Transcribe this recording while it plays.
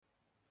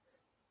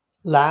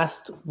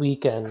Last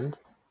weekend,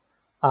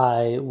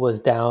 I was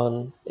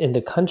down in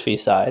the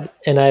countryside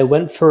and I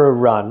went for a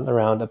run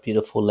around a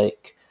beautiful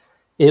lake.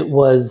 It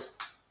was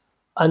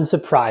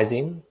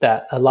unsurprising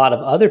that a lot of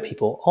other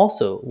people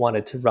also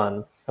wanted to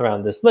run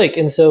around this lake.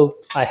 And so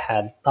I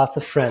had lots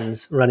of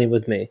friends running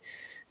with me.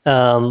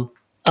 Um,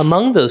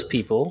 Among those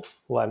people,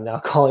 who I'm now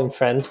calling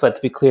friends, but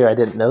to be clear, I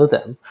didn't know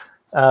them,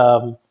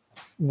 um,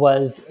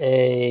 was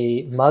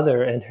a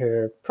mother and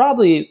her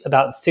probably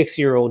about 6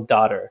 year old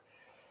daughter.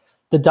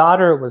 The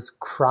daughter was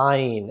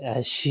crying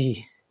as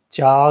she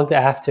jogged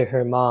after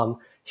her mom.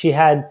 She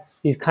had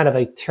these kind of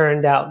like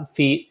turned out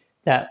feet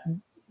that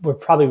were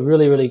probably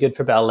really, really good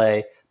for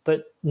ballet,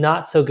 but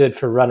not so good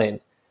for running.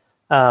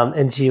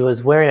 And she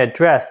was wearing a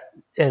dress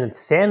and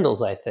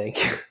sandals, I think.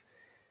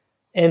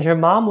 And her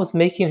mom was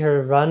making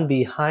her run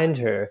behind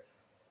her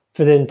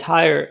for the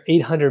entire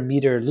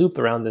 800-meter loop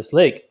around this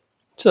lake.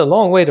 It's a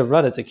long way to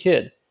run as a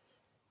kid.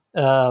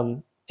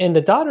 And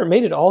the daughter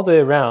made it all the way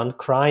around,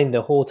 crying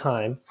the whole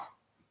time.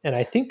 And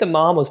I think the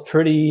mom was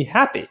pretty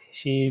happy.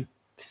 She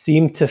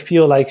seemed to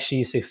feel like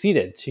she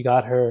succeeded. She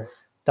got her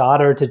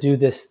daughter to do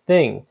this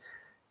thing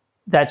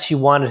that she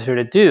wanted her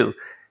to do.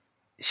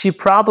 She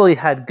probably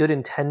had good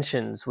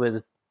intentions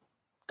with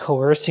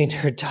coercing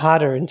her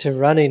daughter into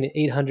running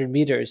 800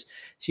 meters.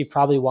 She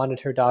probably wanted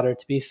her daughter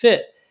to be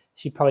fit.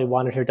 She probably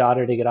wanted her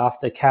daughter to get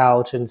off the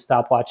couch and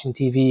stop watching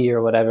TV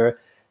or whatever.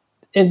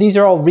 And these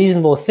are all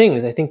reasonable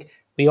things. I think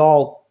we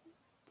all,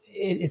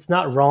 it's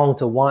not wrong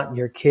to want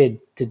your kid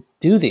to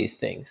do these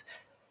things.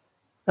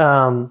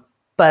 But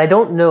I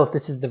don't know if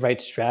this is the right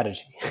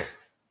strategy.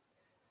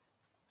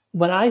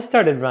 When I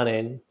started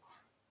running,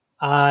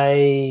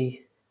 I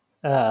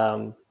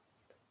um,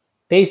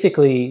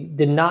 basically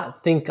did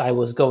not think I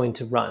was going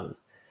to run.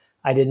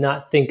 I did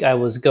not think I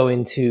was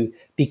going to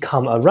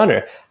become a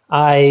runner.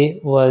 I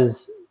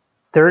was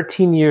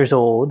 13 years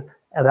old,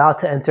 about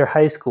to enter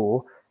high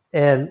school,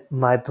 and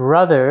my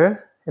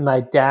brother and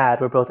my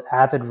dad were both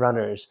avid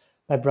runners.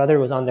 My brother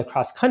was on the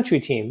cross country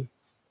team,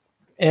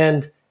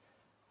 and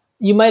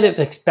you might have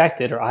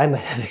expected, or I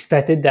might have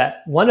expected,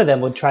 that one of them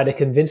would try to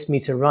convince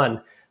me to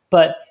run.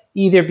 But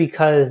either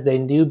because they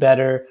knew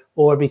better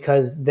or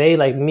because they,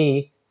 like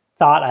me,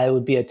 thought I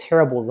would be a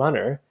terrible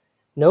runner,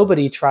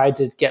 nobody tried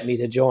to get me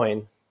to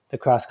join the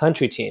cross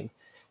country team.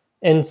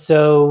 And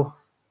so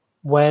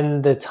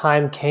when the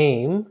time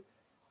came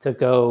to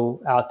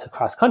go out to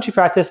cross country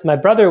practice, my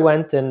brother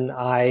went and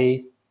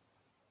I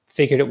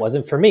figured it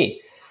wasn't for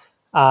me.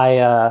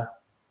 I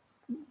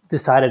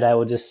decided I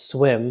would just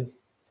swim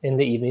in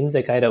the evenings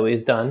like I'd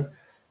always done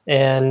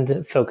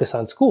and focus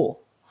on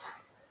school.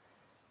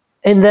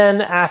 And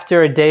then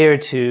after a day or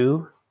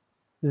two,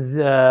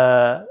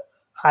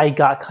 I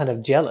got kind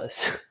of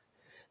jealous.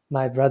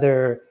 My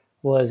brother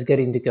was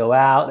getting to go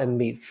out and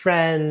meet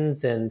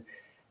friends, and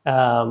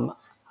um,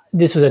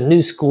 this was a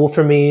new school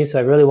for me, so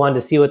I really wanted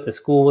to see what the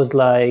school was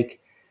like.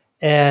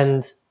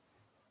 And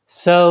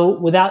so,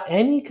 without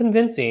any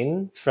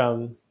convincing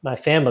from my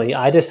family,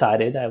 I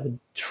decided I would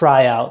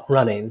try out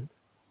running,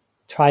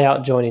 try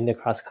out joining the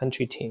cross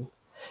country team.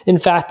 In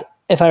fact,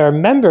 if I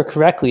remember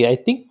correctly, I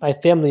think my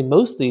family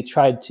mostly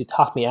tried to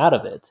talk me out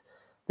of it.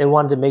 They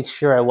wanted to make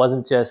sure I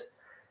wasn't just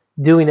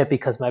doing it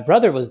because my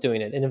brother was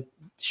doing it. And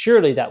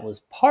surely that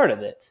was part of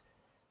it.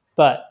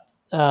 But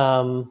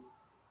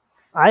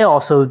I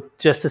also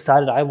just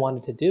decided I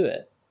wanted to do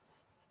it.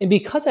 And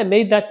because I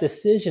made that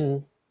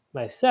decision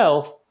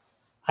myself,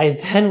 I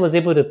then was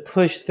able to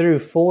push through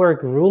 4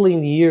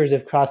 grueling years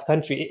of cross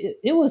country.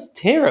 It was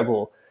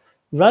terrible.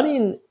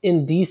 Running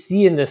in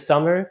DC in the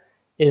summer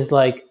is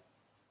like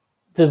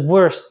the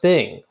worst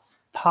thing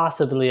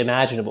possibly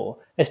imaginable,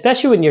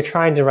 especially when you're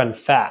trying to run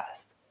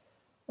fast.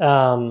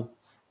 Um,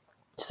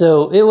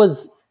 so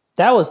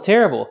that was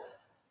terrible,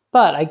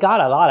 but I got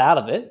a lot out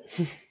of it.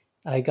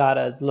 I got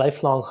a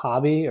lifelong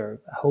hobby, or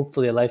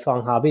hopefully a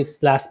lifelong hobby.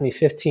 It's lasted me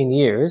 15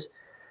 years.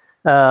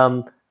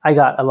 I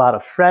got a lot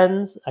of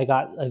friends. I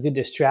got a good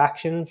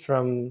distraction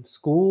from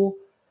school.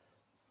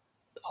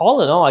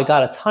 All in all, I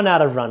got a ton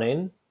out of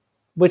running,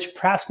 which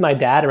perhaps my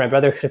dad or my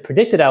brother could have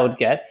predicted I would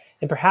get,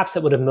 and perhaps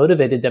that would have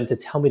motivated them to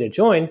tell me to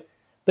join.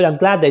 But I'm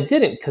glad they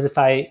didn't, because if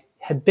I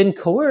had been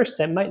coerced,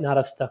 I might not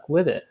have stuck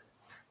with it.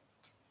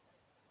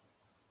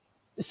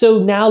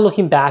 So now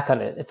looking back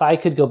on it, if I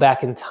could go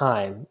back in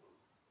time,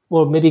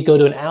 or maybe go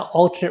to an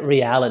alternate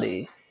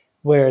reality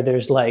where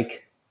there's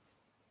like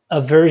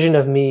a version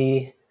of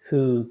me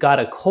who got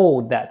a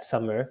cold that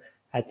summer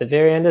at the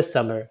very end of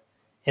summer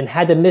and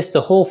had to miss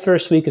the whole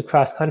first week of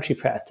cross country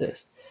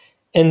practice,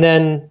 and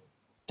then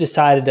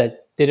decided I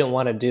didn't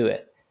want to do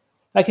it.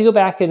 I could go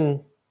back and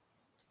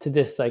to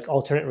this like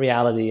alternate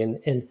reality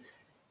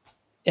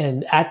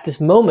and at this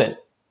moment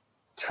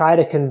try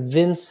to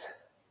convince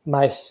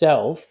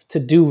myself to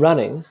do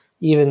running,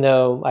 even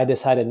though I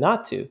decided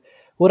not to.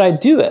 Would I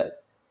do it?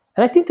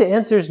 And I think the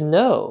answer is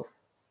no.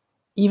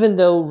 Even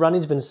though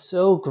running's been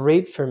so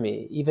great for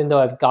me, even though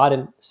I've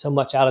gotten so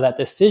much out of that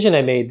decision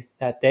I made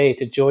that day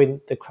to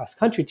join the cross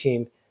country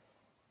team,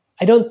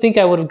 I don't think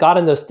I would have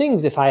gotten those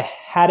things if I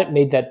hadn't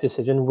made that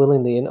decision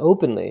willingly and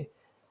openly.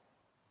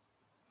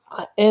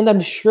 And I'm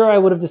sure I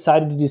would have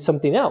decided to do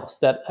something else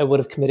that I would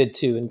have committed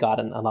to and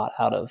gotten a lot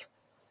out of.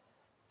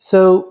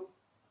 So,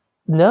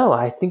 no,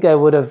 I think I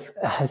would have,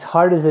 as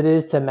hard as it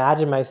is to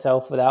imagine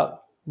myself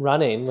without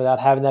running, without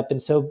having that been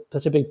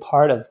such a big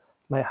part of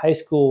my high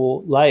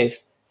school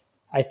life,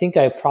 I think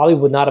I probably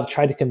would not have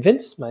tried to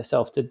convince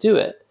myself to do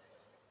it.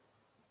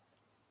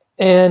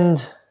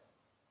 And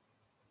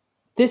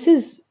this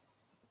is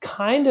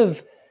kind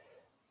of,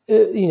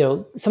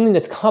 something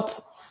that's come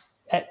up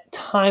at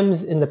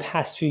times in the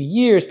past few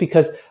years,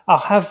 because I'll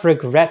have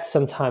regrets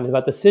sometimes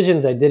about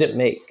decisions I didn't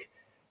make,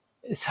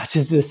 such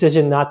as the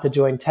decision not to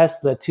join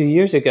Tesla 2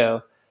 years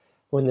ago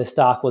when the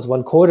stock was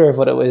 1/4 of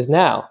what it is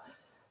now.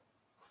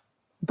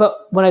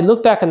 But when I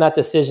look back on that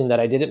decision that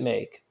I didn't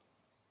make,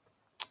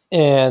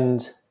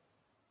 and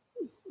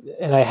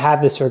I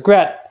have this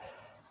regret,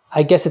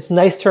 I guess it's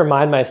nice to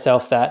remind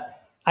myself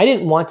that I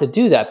didn't want to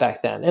do that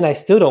back then, and I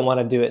still don't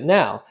want to do it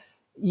now.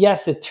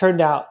 Yes, it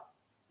turned out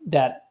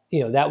that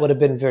that would have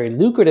been very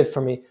lucrative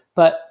for me,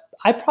 but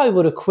I probably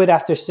would have quit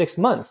after 6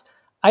 months.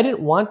 I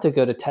didn't want to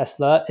go to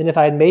Tesla, and if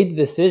I had made the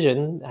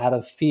decision out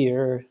of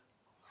fear,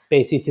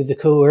 basically through the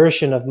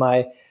coercion of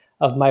my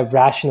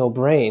rational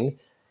brain,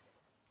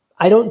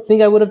 I don't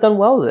think I would have done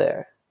well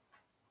there.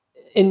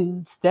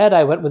 Instead,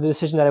 I went with the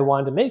decision that I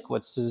wanted to make,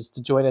 which was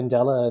to join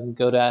Andela and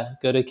go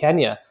to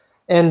Kenya.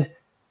 And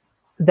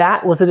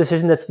that was a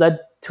decision that's led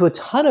to a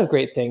ton of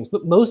great things,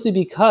 but mostly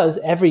because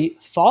every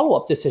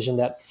follow-up decision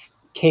that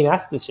came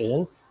after the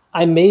decision,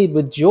 I made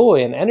with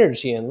joy and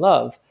energy and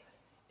love.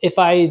 If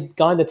I'd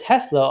gone to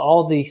Tesla,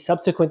 all the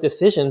subsequent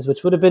decisions,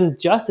 which would have been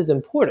just as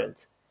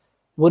important,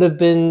 would have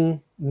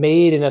been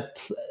made in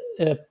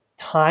a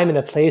time and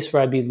a place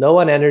where I'd be low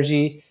on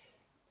energy,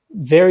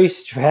 very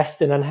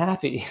stressed and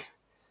unhappy.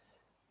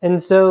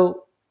 And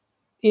so,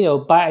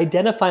 by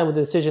identifying with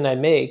the decision I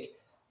make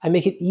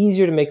it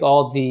easier to make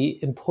all the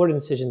important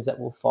decisions that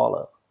will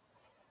follow.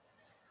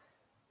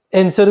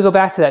 And so to go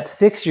back to that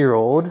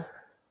 6-year-old,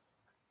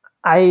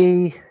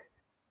 I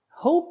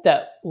hope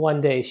that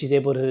one day she's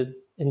able to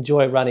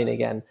enjoy running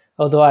again.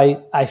 Although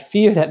I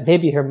fear that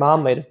maybe her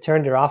mom might have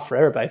turned her off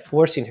forever by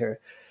forcing her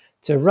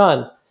to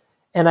run.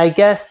 And I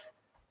guess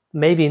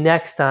maybe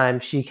next time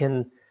she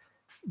can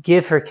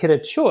give her kid a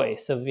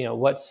choice of,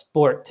 what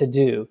sport to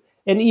do.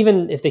 And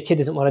even if the kid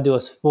doesn't want to do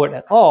a sport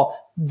at all,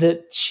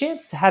 the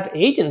chance to have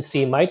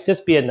agency might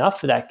just be enough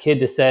for that kid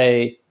to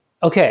say,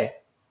 okay,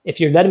 if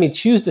you're letting me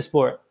choose the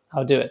sport,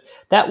 I'll do it.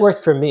 That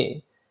worked for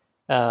me.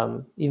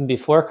 Even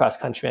before cross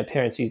country, my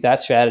parents used that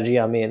strategy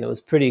on me, and it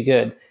was pretty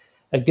good.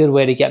 A good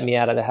way to get me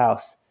out of the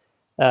house.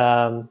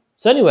 So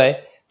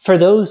anyway, for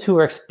those who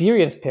are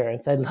experienced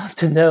parents, I'd love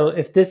to know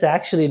if this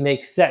actually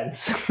makes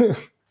sense,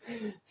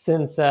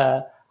 since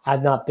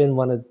I've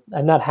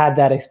not had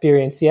that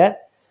experience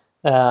yet.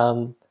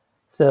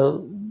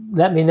 So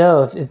let me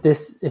know if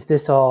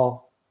this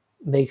all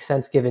makes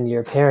sense given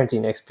your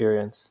parenting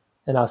experience,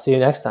 and I'll see you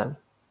next time.